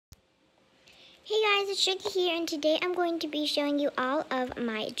Hey guys, it's Sickt here, and today I'm going to be showing you all of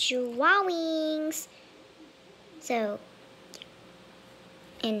my drawings. So,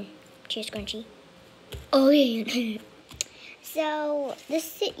 and cheers, Scrunchy. Oh yeah. So,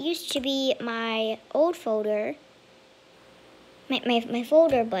 this used to be my old folder. My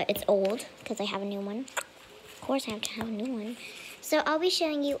folder, but it's old because I have a new one. Of course, I have to have a new one. So, I'll be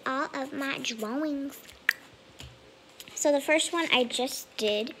showing you all of my drawings. So, the first one I just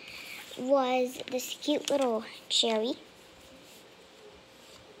did was this cute little cherry.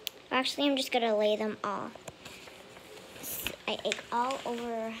 Actually, I'm just gonna lay them all. All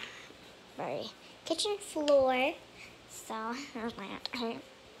over my kitchen floor. So there's my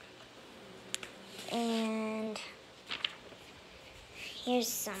and here's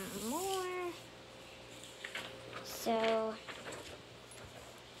some more. So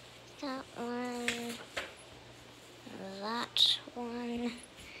that one, that one.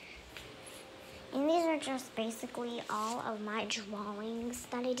 And these are just basically all of my drawings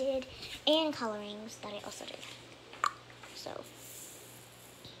that I did and colorings that I also did. So,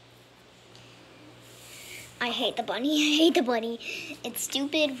 I hate the bunny. I hate the bunny. It's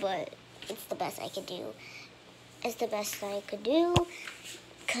stupid, but it's the best I could do. It's the best I could do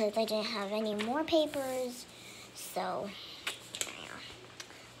because I didn't have any more papers. So, yeah.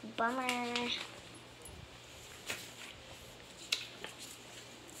 Bummer.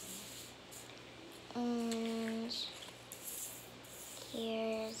 And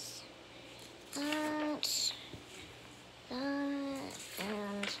here's that,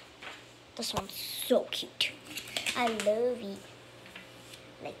 and this one's so cute. I love it.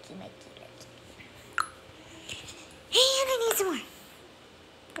 Likey. And I need some more.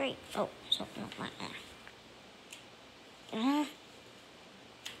 Great. Oh, so not like that.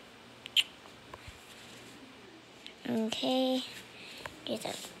 Okay. These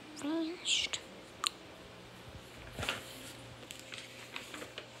are finished.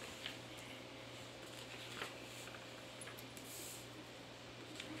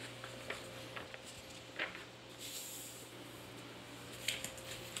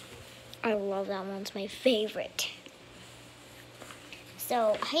 I love that one. It's my favorite.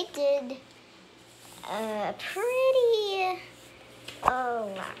 So I did pretty a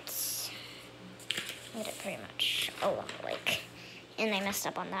lot. I did pretty much a lot, and I messed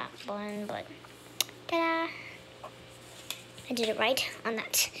up on that one, but ta-da! I did it right on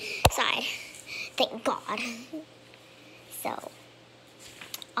that side. Thank God. So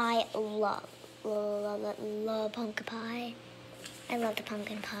I love pumpkin pie. I love the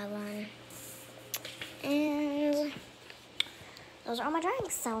pumpkin pie one. And those are all my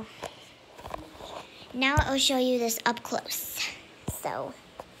drawings. So now I'll show you this up close. So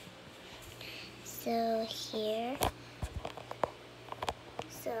here.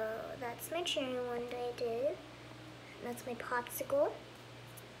 So that's my cherry one that I did. That's my popsicle.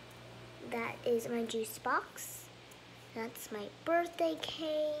 That is my juice box. That's my birthday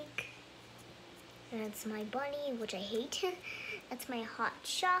cake. That's my bunny, which I hate. That's my hot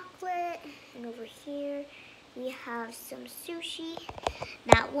chocolate. And over here, we have some sushi.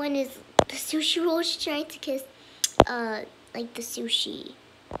 That one is the sushi roll she's trying to kiss, like the sushi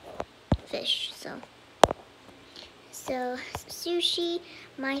fish. So sushi.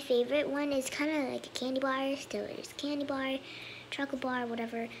 My favorite one is kind of like a candy bar. Still, there's candy bar, chocolate bar,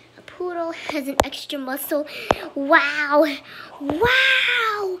 whatever. A poodle has an extra muscle. Wow.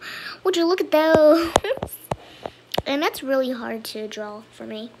 Would you look at those? And that's really hard to draw for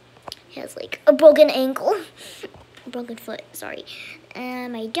me. He has like a broken ankle, broken foot, sorry.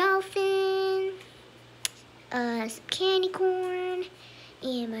 And my dolphin, some candy corn,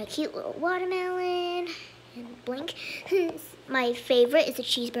 and my cute little watermelon, and blink. My favorite is a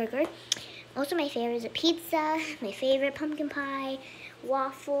cheeseburger. Also my favorite is a pizza, my favorite pumpkin pie,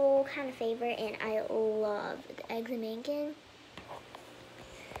 waffle, kind of favorite, and I love the eggs and bacon.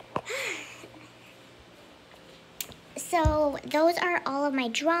 So those are all of my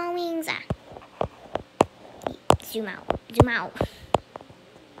drawings. Zoom out.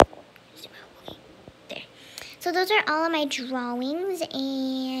 Okay, there. So those are all of my drawings,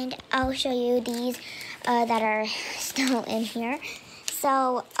 and I'll show you these that are still in here.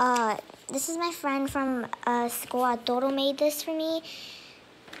 So this is my friend from school. Adoro made this for me.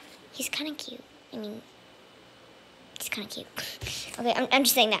 He's kind of cute. I mean, he's kind of cute. Okay, I'm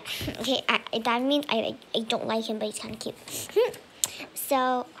just saying that. Okay, that means I don't like him, but he's kind of cute.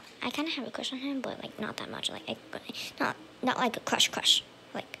 So I kind of have a crush on him, but like not that much. Like not like a crush.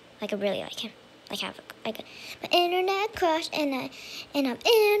 Like I really like him. Like I have an internet crush, and I'm in a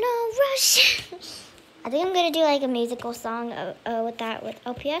rush. I think I'm gonna do like a musical song with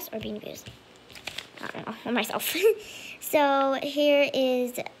LPS or Beanie Boos. I don't know, or myself. So here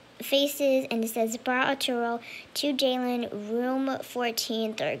is faces, and it says Bar Arturo to Jalen, room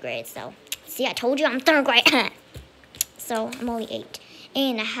 14, 3rd grade. So, see, I told you I'm 3rd grade. So, I'm only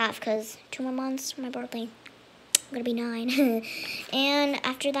 8.5 because 2 more months for my birthday. I'm gonna be 9. And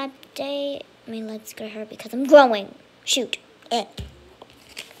after that day, my leg's gonna hurt because I'm growing. Shoot.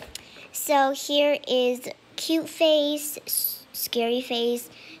 So here is cute face, scary face,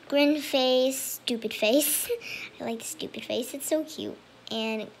 grin face, stupid face. I like stupid face, it's so cute.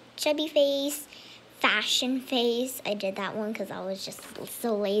 And chubby face, fashion face. I did that one because I was just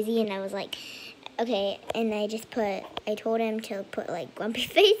so lazy, and I was like, okay, and I told him to put like grumpy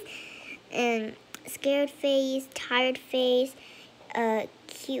face, and scared face, tired face,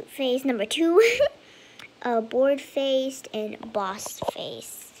 cute face number 2, bored faced, and boss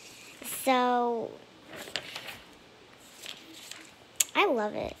face. So I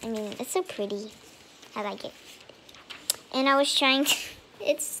love it. I mean, it's so pretty. I like it. And I was trying to,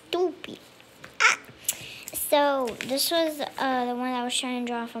 it's stupid. So this was the one I was trying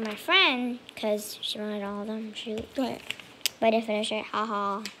to draw for my friend because she wanted all of them. But I didn't finish it.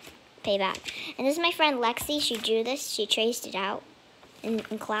 Haha. Payback. And this is my friend Lexi. She drew this. She traced it out in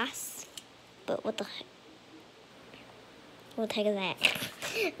class. But what the heck is that?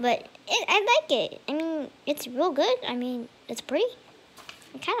 But I like it. I mean, it's real good. I mean, it's pretty.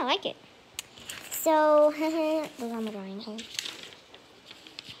 I kind of like it. So, those are my drawing here.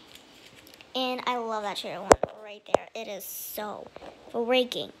 And I love that cherry one right there. It is so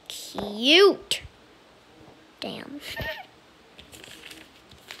freaking cute. Damn.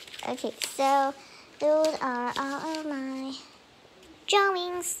 Okay, so those are all of my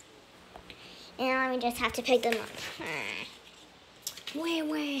drawings. And let me just have to pick them up.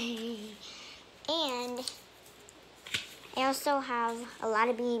 Way. And I also have a lot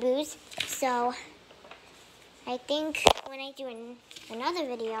of Beanie Boos. So I think when I do another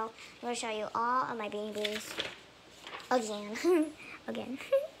video, I'm going to show you all of my Beanie Boos again. Again.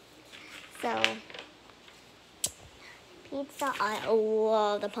 So, pizza. I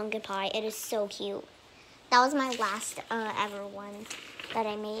love the pumpkin pie. It is so cute. That was my last ever one that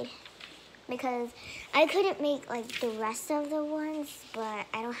I made. Because I couldn't make like the rest of the ones, but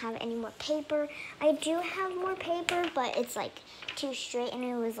I don't have any more paper. I do have more paper, but it's like too straight, and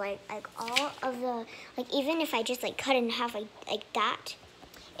it was like all of the, like even if I just like cut it in half like that,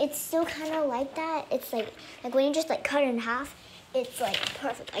 it's still kind of like that. It's like when you just like cut it in half, it's like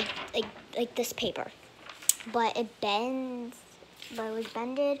perfect, like this paper, but it bends, but it was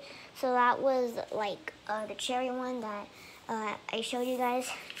bended. So that was like the cherry one that I showed you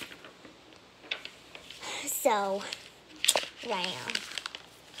guys. So, right now,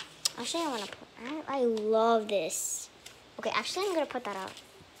 actually I want to put, I love this. Okay, actually I'm going to put that up.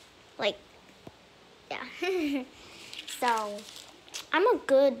 Like, yeah. So, I'm a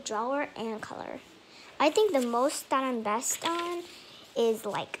good drawer and color. I think the most that I'm best on is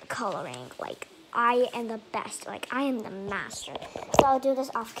like coloring. Like, I am the best. Like, I am the master. So I'll do this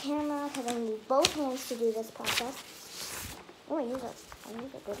off camera because I need both hands to do this process. Oh, I use a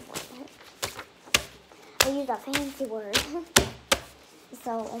good one. I use a fancy word.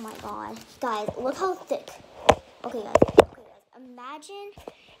 So, oh my god. Guys, look how thick. Okay, guys. Imagine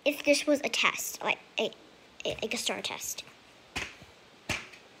if this was a test, like a star test.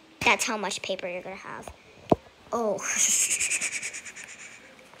 That's how much paper you're gonna have. Oh.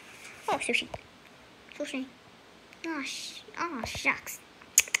 Oh, sushi. Sushi. Oh, shucks.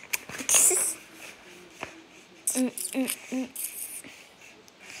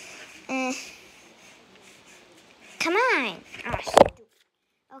 Come on. Oh, shoot.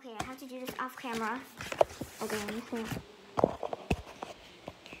 Okay, I have to do this off camera. Okay, I'm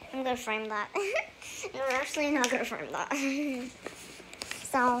gonna frame that. No, I'm actually not gonna frame that.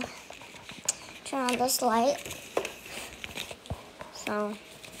 So, turn on this light. So,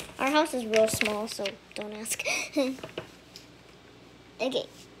 our house is real small, so don't ask. Okay.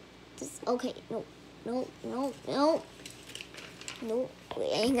 Okay, no. No,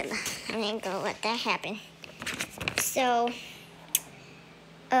 I ain't gonna let that happen. So,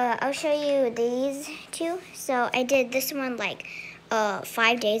 I'll show you these two. So I did this one like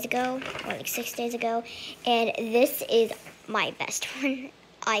 5 days ago, or like 6 days ago, and this is my best one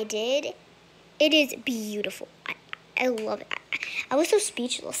I did. It is beautiful. I love it. I was so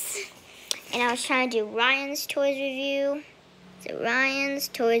speechless. And I was trying to do Ryan's Toys Review. So Ryan's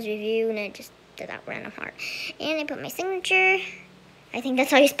Toys Review, and I just did that random heart. And I put my signature. I think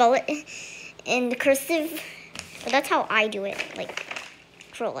that's how you spell it in the cursive. But that's how I do it, like,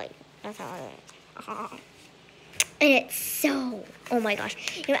 for like, that's how I do it. And it's so, oh my gosh.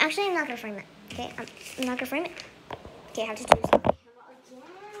 You know, actually, I'm not going to frame it. Okay, I'm not going to frame it. Okay, I have to do this. Again.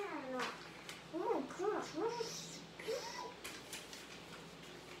 Oh my gosh,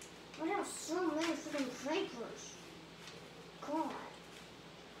 I have so many freaking papers. God.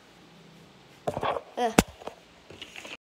 Ugh.